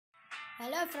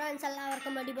Hello friends,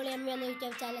 എല്ലാവർക്കും AdipoliMv എന്ന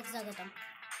YouTube ചാനലിലേക്ക് സ്വാഗതം.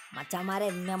 മച്ചാന്മാരെ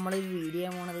ഇന്ന് നമ്മളൊരു വീഡിയോ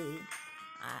പോണത്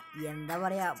എന്താ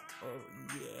പറയാ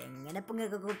എങ്ങനെ ഇപ്പം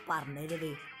നിങ്ങൾക്കൊക്കെ പറഞ്ഞത്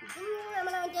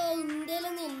നമ്മളെ മറ്റേ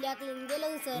ഇന്ത്യയിലൊന്നും ഇല്ലാത്ത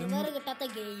ഇന്ത്യയിലൊന്നും സെർവർ കിട്ടാത്ത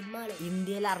ഗെയിമാണ്.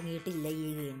 ഇന്ത്യയിൽ ഇറങ്ങിയിട്ടില്ല ഈ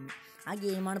ഗെയിം. ആ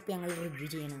ഗെയിമാണ് ഇപ്പം ഞങ്ങൾ റിവ്യൂ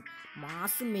ചെയ്യണത്.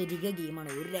 മാസം മെരിക ഗെയിമാണ്,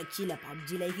 ഒരു രക്ഷയില്ല.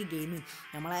 പബ്ജി ലൈക്ക് ഗെയിം,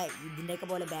 നമ്മളെ ഇതിൻ്റെയൊക്കെ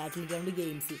പോലെ ബാറ്റിൽ ഗ്രൗണ്ട്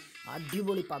ഗെയിംസ്,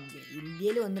 അടിപൊളി പബ്ജി.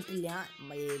 ഇന്ത്യയിൽ വന്നിട്ടില്ല,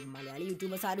 മലയാളി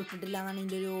യൂട്യൂബേഴ്സ് ആരും ഇട്ടിട്ടില്ല എന്നാണ്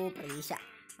എൻ്റെ ഒരു പ്രതീക്ഷ.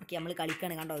 ഓക്കെ, നമ്മൾ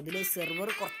കളിക്കുകയാണ്. കണ്ടോ, ഇതിൽ സെർവർ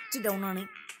കുറച്ച് ഡൗൺ ആണ്.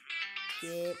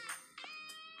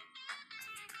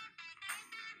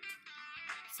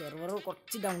 സെർവർ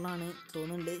കുറച്ച് ഡൗൺ ആണ്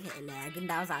തോന്നുന്നുണ്ട്, ലാഗ്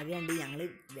ഉണ്ടാവാൻ സാധ്യതയുണ്ട്. ഞങ്ങൾ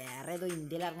വേറെ ഏതോ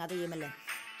ഇന്ത്യയിൽ ഇറങ്ങാത്ത ഗെയിമല്ലേ,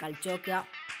 കളിച്ചു നോക്കുക.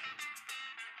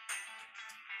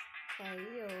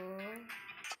 അയ്യോ,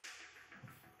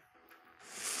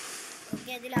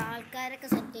 ഓക്കെ, അതിൽ ആൾക്കാരൊക്കെ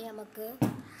സെറ്റ് ചെയ്യാം.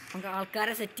 നമുക്ക്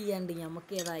ആൾക്കാരെ സെറ്റ് ചെയ്യാണ്ട്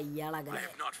നമുക്ക് ഏതാ ഇയാളാകാം.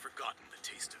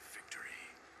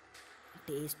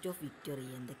 ടേസ്റ്റ് ഓഫ് വിക്ടറി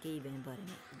എന്തൊക്കെയാ ഇവൻ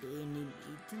പറയുന്നത്?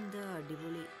 ഇതെന്താ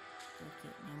അടിപൊളി. ഓക്കെ,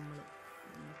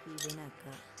 നമുക്ക്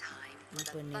ഇവനാക്കാം,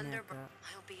 പെണ്ണിനാക്കാം.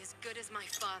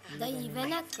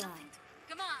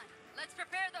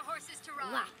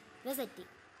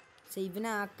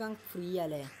 ഇവനാക്കാൻ ഫ്രീ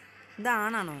അല്ലേ?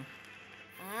 ഇതാണാണോ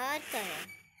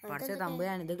പഠിച്ച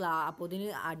തമ്പുരാണ് ഇത്? അപ്പോൾ ഇതിന്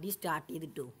അടി സ്റ്റാർട്ട്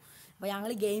ചെയ്തിട്ടു. അപ്പോൾ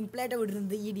ഞങ്ങൾ ഗെയിം പ്ലേ ആയിട്ട്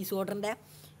വിടുന്നത് ഈ ഡിസോർഡറിൻ്റെ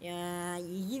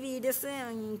ഈ വീഡിയോസ്.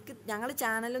 ഞങ്ങൾ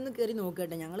ചാനലൊന്ന് കയറി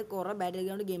നോക്കട്ടെ. ഞങ്ങൾ കുറേ ബാറ്റിൽ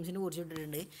ഗ്രൗണ്ട് ഗെയിംസിനെ കുറിച്ച്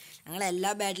ഇട്ടിട്ടുണ്ട്. ഞങ്ങൾ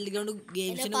എല്ലാ ബാറ്റിൽ ഗ്രൗണ്ട്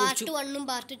ഗെയിംസിനെ കുറിച്ച് പാർട്ട് 1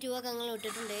 പാർട്ട് 2 ഒക്കെ ഞങ്ങൾ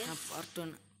ഇട്ടിട്ടുണ്ട്. പാർട്ട്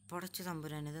 1 പഠിച്ച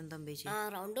തമ്പുരാൻ ഇതെന്താ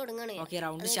റൗണ്ട് തുടങ്ങണേ. ഓക്കെ,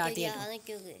 റൗണ്ട് സ്റ്റാർട്ട് ചെയ്യാം.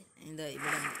 എന്താ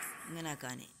ഇവിടെ ഇങ്ങനെ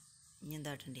ആക്കാൻ ഇനി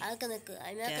എന്താ ഇട്ടണ്ടേ? ഓക്കെ,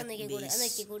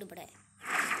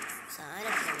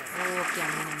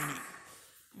 അങ്ങനെ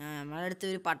നമ്മളെ അടുത്ത്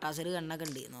ഒരു പട്ടാസര് കണ്ണൊക്കെ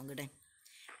ഉണ്ട്, നോക്കട്ടെ.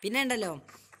 പിന്നെ ഉണ്ടല്ലോ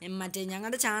മറ്റേ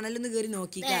ഞങ്ങളുടെ ചാനലൊന്ന് കയറി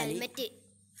നോക്കിക്കാൽ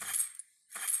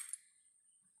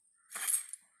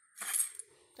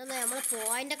നമ്മളെ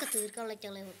പോയിന്റ് ഒക്കെ തീർക്കാനുള്ള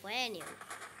പോയാനെയാണ്.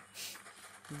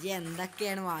 ഇജ്ജ്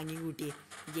എന്തൊക്കെയാണ് വാങ്ങി കൂട്ടി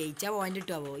ജയിച്ചാ പോയിന്റ്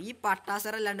കിട്ടുമോ? ഈ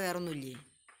പട്ടാസർ അല്ലാണ്ട് വേറെ ഒന്നും ഇല്ലേ?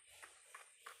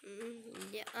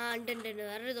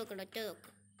 വേറൊരു തോക്കുണ്ട്, ഒറ്റ തോക്ക്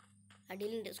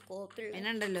അടിയിലുണ്ട്, സ്കോപ്പിൽ. പിന്നെ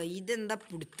ഉണ്ടല്ലോ ഇതെന്താ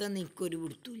പിടുത്തം, എനിക്കൊരു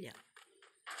പിടുത്തൂല്ല.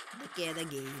 ഇതൊക്കെ ഏതാ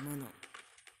ഗെയിമെന്നോ?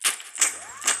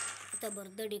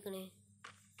 വെറുതെ അടിക്കണേ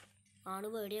ആണ്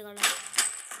പേടിയ കള.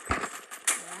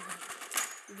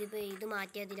 ഇതിപ്പോ ഇത്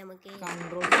മാറ്റിയാൽ നമുക്ക്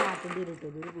കൺട്രോൾ മാറ്റേണ്ടി വരും കേട്ടോ,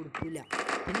 ഇതൊരു പിടുത്തില്ല.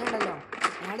 പിന്നെ ഉണ്ടല്ലോ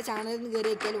ഞങ്ങളുടെ ചാനലിൽ നിന്ന് കയറി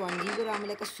വെച്ചാൽ 1 GB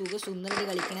റാമിലൊക്കെ സുന്ദരമായിട്ട്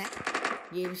കളിക്കണ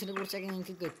ഗെയിംസിനെ കുറിച്ചൊക്കെ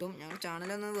നിങ്ങൾക്ക് കിട്ടും. ഞങ്ങൾ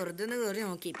ചാനലൊന്ന് വെറുതെ ഒന്ന് കയറി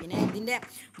നോക്കി. പിന്നെ ഇതിൻ്റെ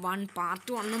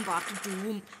പാർട്ട് 1ഉം പാർട്ട്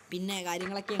 2ഉം പിന്നെ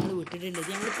കാര്യങ്ങളൊക്കെ ഞങ്ങൾ വിട്ടിട്ടുണ്ട്. ഇത്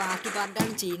ഞങ്ങൾ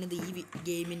പാർട്ടാണ് ചെയ്യുന്നത് ഈ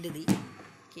ഗെയിമിൻ്റെത്.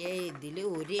 ഇതിൽ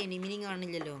ഒരു എനിമിനെയും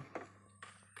കാണില്ലല്ലോ.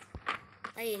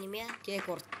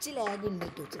 കുറച്ച് ലാഗ് ഉണ്ട്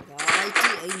കേട്ടോ, ചെറുതായിട്ട്.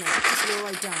 അത് നെറ്റ് സ്ലോ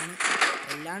ആയിട്ടാണ്,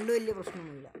 അല്ലാണ്ട് വലിയ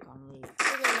പ്രശ്നമൊന്നുമില്ല. കാണുന്നില്ല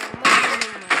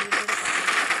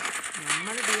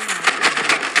നമ്മൾ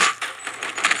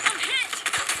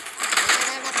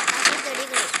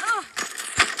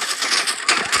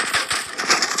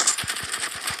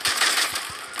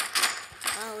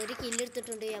ഒരു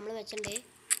കില്ലെടുത്തിട്ടുണ്ട് നമ്മൾ വെച്ചണ്ടേ.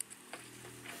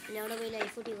 പിന്നെ അവിടെ പോയി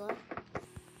ലൈഫ് കിട്ടിക്കോ.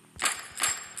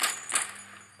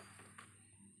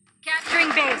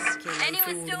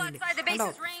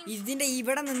 ഇതിന്റെ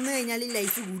ഇവിടെ നിന്ന് കഴിഞ്ഞാൽ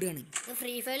ലൈഫ് കൂടുകയാണ്.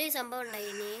 ഫ്രീ ഫയറിൽ സംഭവം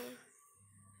ഉണ്ടായിനി,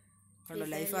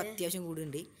 ലൈഫ് അത്യാവശ്യം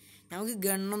കൂടുന്നുണ്ട്. നമുക്ക്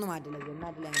ഗണ്ണൊന്നും മാറ്റില്ല,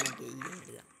 ഗണ്ണാറ്റില്ല. അങ്ങനെയൊക്കെ ഈ ഗെയിം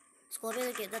ഇടുക.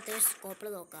 സ്കോപ്പ്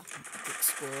നോക്കാം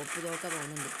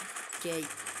തോന്നുന്നുണ്ട്. ഓക്കെ,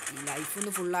 ലൈഫ്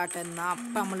ഒന്ന് ഫുള്ളാട്ടെ. എന്നാൽ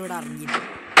അപ്പം നമ്മളിവിടെ അറിഞ്ഞില്ല.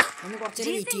 ഒന്ന്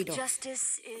കുറച്ചേരം വെയിറ്റ് ചെയ്തോ.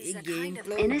 ഈ ഗെയിം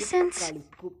പ്ലേ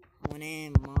കളിക്കും മോനെ,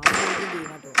 മാറി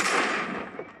ഗെയിമാട്ടോ.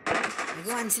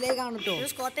 നമുക്ക് മനസ്സിലായി കാണും കേട്ടോ.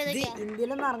 ഇത്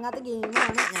ഇന്ത്യയിലൊന്നും ഇറങ്ങാത്ത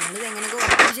ഗെയിമാണ്. ഞങ്ങളിത് എങ്ങനെയൊക്കെ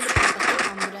ഉറപ്പിച്ചിട്ട്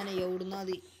തമ്പുരാനെ എവിടുന്ന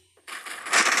മതി.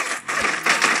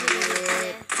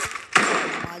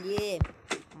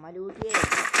 മലൂട്ടിയെ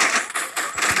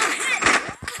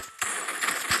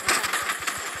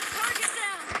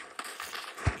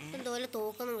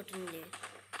തോക്കൊന്നും കിട്ടുന്നില്ലേ?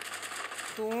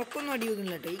 തോക്കൊന്നും അടി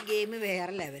വെക്കുന്നില്ല കേട്ടോ. ഈ ഗെയിം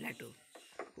വേറെ ലെവലാട്ടോ,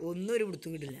 ഒന്നും ഒരു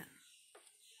പിടുത്തും കിട്ടില്ല.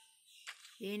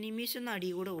 എനിമീസ് ഒന്നും അടി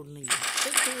കൂടെ ഓടുന്നില്ല.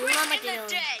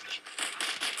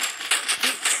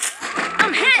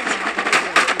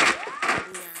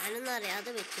 ഞാനൊന്നും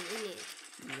അറിയാതെ വെക്കുന്നില്ലേ.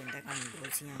 ഇതിൻ്റെ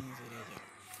കൺട്രോൾസ് ഞാൻ ശരിയാക്കാം.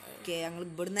 ഓക്കെ, ഞങ്ങൾ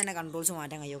ഇവിടുന്ന് തന്നെ കൺട്രോൾസ്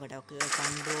മാറ്റാൻ കഴിയോട്ടെ. ഓക്കെ,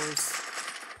 കൺട്രോൾസ്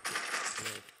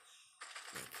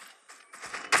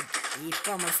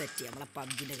ഇപ്പം നമ്മൾ സെറ്റ് ചെയ്യാം. നമ്മളെ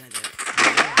പബ്ജിൻ്റെ കഥകൾ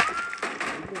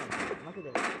നമുക്കിത്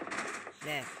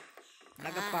അല്ലേ,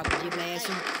 നമ്മളൊക്കെ PUBG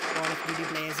പ്ലേയേഴ്സും call of duty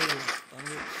പ്ലേയേഴ്സുകളും.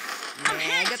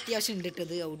 Lag അത്യാവശ്യം ഉണ്ട്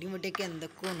ഇട്ടത്. ഔടിയും വീട്ടിയൊക്കെ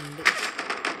എന്തൊക്കെയോ ഉണ്ട്.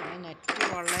 നെറ്റ്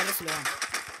വളരെ സ്ലോ ആണ്.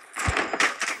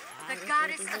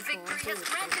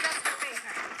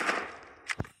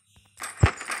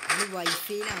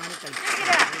 വൈഫൈയിലാണ്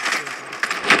കളിക്കുന്നത്.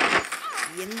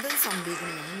 എന്തും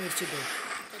സംഭവിക്കണം. ഞങ്ങൾ മരിച്ചിട്ടോ.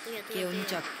 ഒന്ന്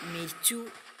മരിച്ചു.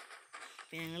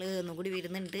 ഞങ്ങൾ ഒന്നുകൂടി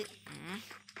വരുന്നുണ്ട്.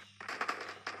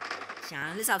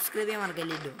 ചാനൽ സബ്സ്ക്രൈബ് ചെയ്യാൻ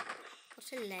മറക്കല്ലോ.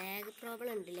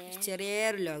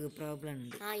 ചെറിയൊരു ലാഗ് പ്രോബ്ലം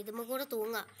ഉണ്ട്.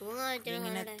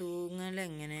 എങ്ങനെ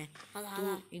തൂങ്ങലെങ്ങനെ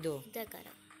ഇതോ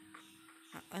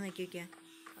നോക്കിയാ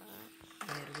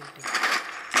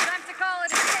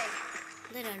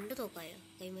രണ്ട് തോക്കായോ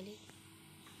കൈമലി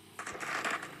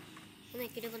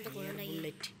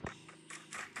ബുള്ളറ്റ്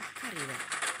അറിയില്ല.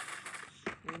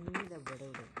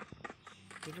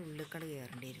 ഇതിനുള്ളിക്കട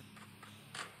കയറേണ്ടി വരും.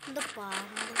 എന്താ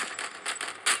പാമ്പ്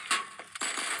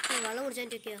വെള്ളം കുടിച്ചാൽ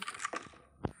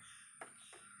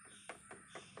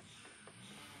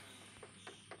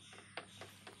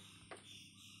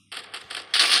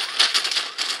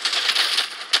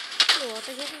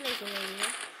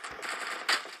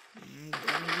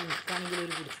എനിക്കാണെങ്കിൽ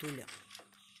ഒരു കൊടുത്തില്ല.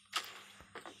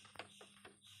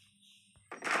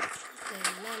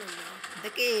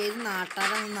 ഇതൊക്കെ ഏത്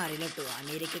നാട്ടാരാണെന്നൊന്നും അറിയില്ല കേട്ടോ.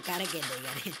 അമേരിക്കക്കാരൊക്കെ എന്താ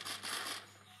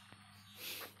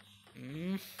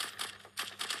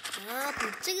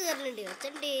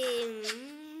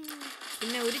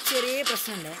പിന്നെ ഒരു ചെറിയ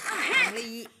പ്രശ്നമുണ്ട്. നമ്മൾ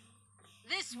ഈ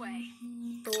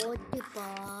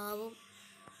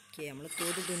നമ്മള്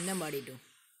തോറ്റ് തുന്നാൻ പാടിട്ടു.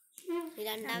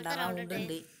 രണ്ടാമത്തെ റൗണ്ട്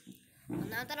ഉണ്ട്.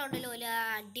 ഒന്നാമത്തെ റൗണ്ടിൽ ഓല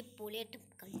അടിപൊളിയായിട്ട്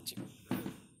കളിച്ചു.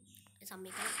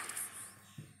 സമ്മതിക്കണം.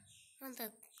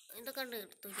 എന്തൊക്കെ ഉണ്ട്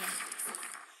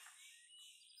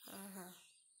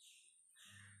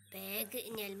ബാഗ്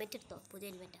ഇനി ഹെൽമെറ്റ് എടുത്തോ? പുതിയ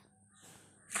ഹെൽമെറ്റാ.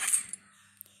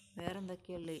 വേറെ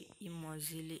എന്തൊക്കെയുള്ളു? ഈ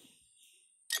മസില്,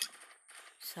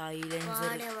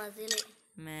 സൈലൻസർ,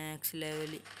 മാക്സ്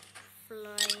ലെവല്,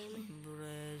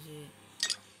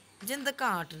 ഇതെന്താ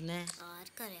കാട്ടുന്നേ?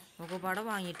 നമുക്ക് പടം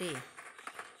വാങ്ങിട്ടേ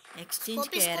എക്സ്ചേഞ്ച്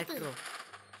ക്യാരക്ടറോ?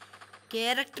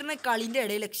 ക്യാരക്ടറിനെ കളിന്റെ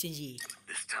ഇടയിൽ എക്സ്ചേഞ്ച് ചെയ്യും.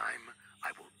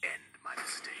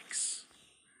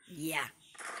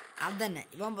 അതന്നെ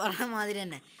ഇവൻ പറഞ്ഞ മാതിരി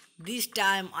തന്നെ. This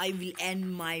time I will end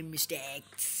my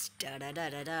mistakes.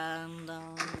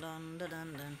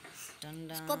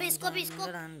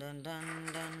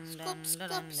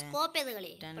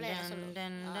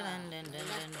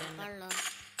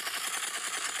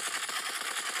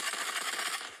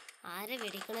 ആരെ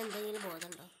വെടിക്കണ എന്തെങ്കിലും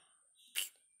ബോധമുണ്ടോ?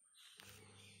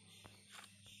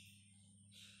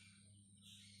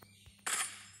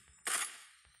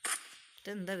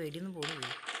 എന്താ വെടിയൊന്നും പോണില്ല.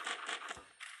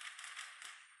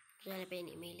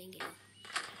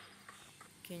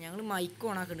 ഞങ്ങൾ മൈക്ക്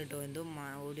ഓണാക്കുന്നുണ്ട് കേട്ടോ. എന്തോ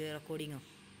ഓഡിയോ റെക്കോർഡിങ്ങോ.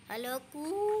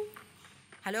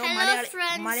 ഹലോ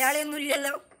മലയാളി ഒന്നും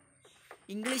ഇല്ലല്ലോ.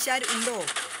 ഇംഗ്ലീഷുകാർ ഉണ്ടോ?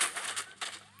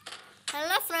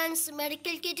 Hello friends,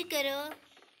 medical kit കരോ.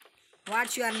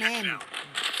 What's your name?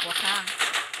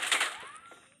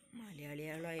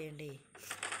 മലയാളികളായണ്ടേ.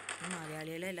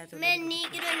 മലയാളികളല്ലാത്ത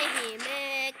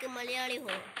Malayali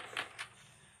ഹോ.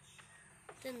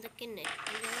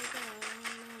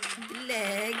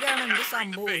 ലേഗാണ് എന്ത്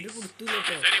സംഭവം? ഒരു കൊടുത്തില്ല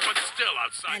കേട്ടോ.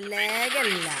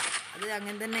 ലേഗല്ല, അത്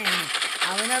അങ്ങനെ തന്നെയാണ്.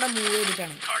 അവനവിടെ മൂവ്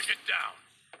ചെയ്തിട്ടാണ്.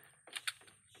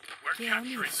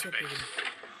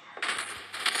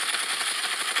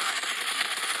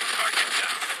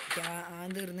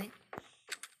 തീർന്ന്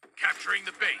Capturing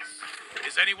the base.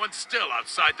 Is anyone still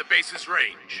outside the base's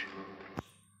range?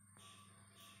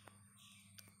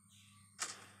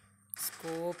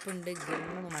 Scope ഉണ്ട്.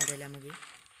 ഗണ്ണൊന്നും മാറ്റില്ല നമുക്ക്.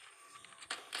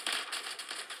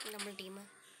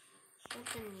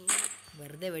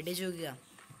 വെറുതെ വെടി ചോദിക്കുക.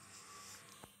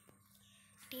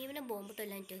 ടീമിനെ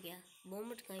ബോംബിട്ടല്ല നോക്കിയാ.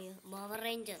 ബോംബിട്ട് കഴിയോ? പവർ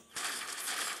റേഞ്ചർ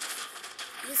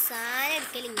ഇത് സാധനം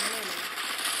എടുക്കൽ ഇങ്ങനെയല്ലേ.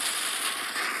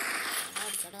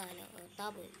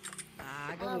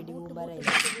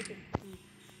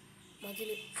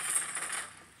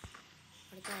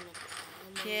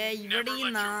 ഇവിടെ ഈ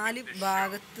 4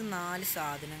 ഭാഗത്ത് 4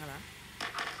 സാധനങ്ങളാ.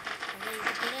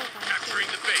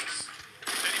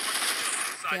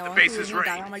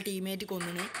 നമ്മൾ ടീമേറ്റ്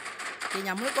കൊന്നിന്.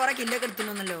 നമ്മൾ കൊറേ കില്ലൊക്കെ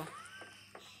എടുത്തിട്ടുണ്ടല്ലോ.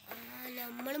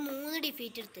 നമ്മള് 3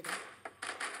 ഡിഫീറ്റ് എടുത്തിട്ട്.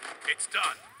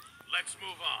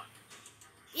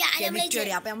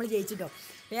 അപ്പൊ നമ്മള് ജയിച്ചിട്ടോ.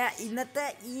 ഇന്നത്തെ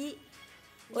ഈ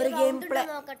ഒരു ഗെയിം പ്ലേ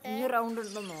ഈ റൗണ്ട്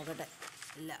ഉണ്ടോ നോക്കട്ടെ.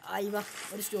 ഇല്ല അയ്യ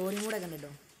ഒരു സ്റ്റോറിയും കൂടെ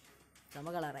കണ്ടിട്ടോ. നമ്മ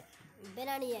കളറേ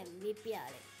ഇവനാണ് MVP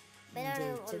ആള്.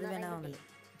 ജയിച്ചത് വേണമെങ്കിൽ.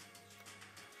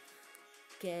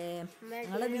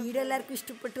 നിങ്ങളെ വീഡിയോ എല്ലാവർക്കും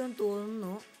ഇഷ്ടപ്പെട്ടു എന്ന്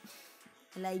തോന്നുന്നു.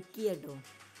 ലൈക്ക് ചെയ്യട്ടോ.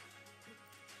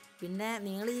 പിന്നെ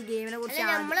നിങ്ങൾ ഈ ഗെയിമിനെ കുറിച്ച്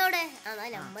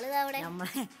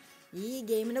നമ്മളെ ഈ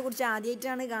ഗെയിമിനെ കുറിച്ച്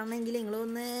ആദ്യമായിട്ടാണ് കാണണമെങ്കിൽ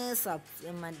നിങ്ങളൊന്ന്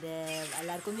മറ്റേ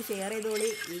എല്ലാവർക്കും ഒന്ന് ഷെയർ ചെയ്തോളി.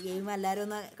 ഈ ഗെയിം എല്ലാവരും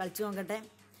ഒന്ന് കളിച്ചു നോക്കട്ടെ.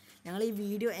 ഞങ്ങൾ ഈ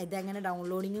വീഡിയോ ഇതെങ്ങനെ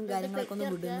ഡൗൺലോഡിങ്ങും കാര്യങ്ങളൊക്കെ ഒന്ന്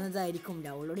വിടുന്നതായിരിക്കും.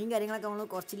 ഡൗൺലോഡിങ് കാര്യങ്ങളൊക്കെ നമ്മൾ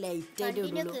കുറച്ച് ലൈറ്റായിട്ട്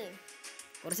വിടുള്ളൂ,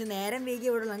 കുറച്ച് നേരം വൈകി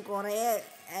വിടുള്ളൂ. കുറേ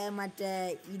മറ്റേ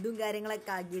ഇതും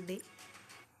കാര്യങ്ങളൊക്കെ ആക്കിയിട്ട്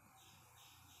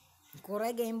കുറേ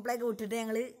ഗെയിം പ്ലേ ഒക്കെ വിട്ടിട്ട്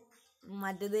ഞങ്ങൾ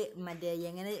മറ്റേ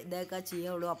എങ്ങനെ ഇതൊക്കെ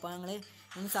ചെയ്യുള്ളൂ. അപ്പോൾ ഞങ്ങൾ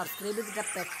ഒന്ന് സബ്സ്ക്രൈബ് ചെയ്തിട്ട്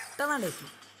പെട്ടെന്നാണ് വെക്കും.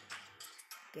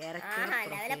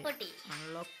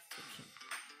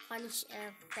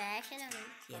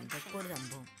 എന്തൊക്കെ ഒരു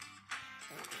സംഭവം.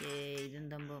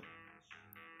 ഇതെന്തോ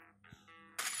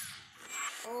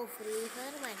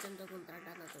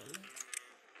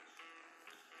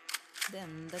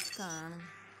ഇതെന്തൊക്കെയാണ്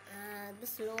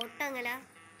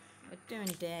ഒറ്റ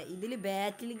മിനിറ്റ്. ഇതിൽ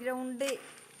ബാറ്റിൽ ഗ്രൗണ്ട്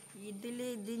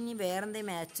ഇതിന് വേറെ എന്തെങ്കിലും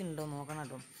മാച്ച് ഉണ്ടോ നോക്കണം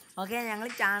കേട്ടോ. ഓക്കെ, ഞങ്ങൾ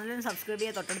ചാനലിന് സബ്സ്ക്രൈബ്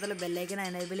ചെയ്യുക, തൊട്ടടുത്തുള്ള ബെല്ലൈക്കൺ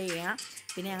എനേബിൾ ചെയ്യുക.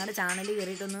 പിന്നെ ഞങ്ങളുടെ ചാനൽ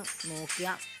കയറിയിട്ടൊന്ന് നോക്കുക.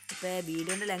 ഇപ്പോൾ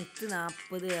വീഡിയോൻ്റെ ലെങ്ത്ത്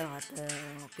 40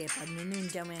 ഓക്കെ 11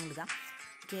 മിനിറ്റ് ആകുമ്പോൾ ഞങ്ങൾ എടുക്കാം.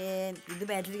 ഓക്കെ, ഇത്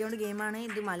ബാറ്റിൽ ഗ്രൗണ്ട് ഗെയിമാണ്.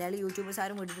 ഇത് മലയാളി യൂട്യൂബേഴ്സ്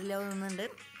ആരും വിട്ടിട്ടില്ല എന്നുണ്ട്.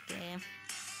 ഓക്കെ,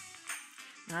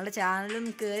 ഞങ്ങളുടെ ചാനലും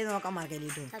കയറി നോക്കാൻ മറക്കല്ലേ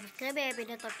കേട്ടോ. സബ്സ്ക്രൈബ് ചെയ്യുക,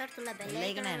 പിന്നെ തൊട്ടടുത്തുള്ള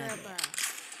ബെല്ലൈക്കൺ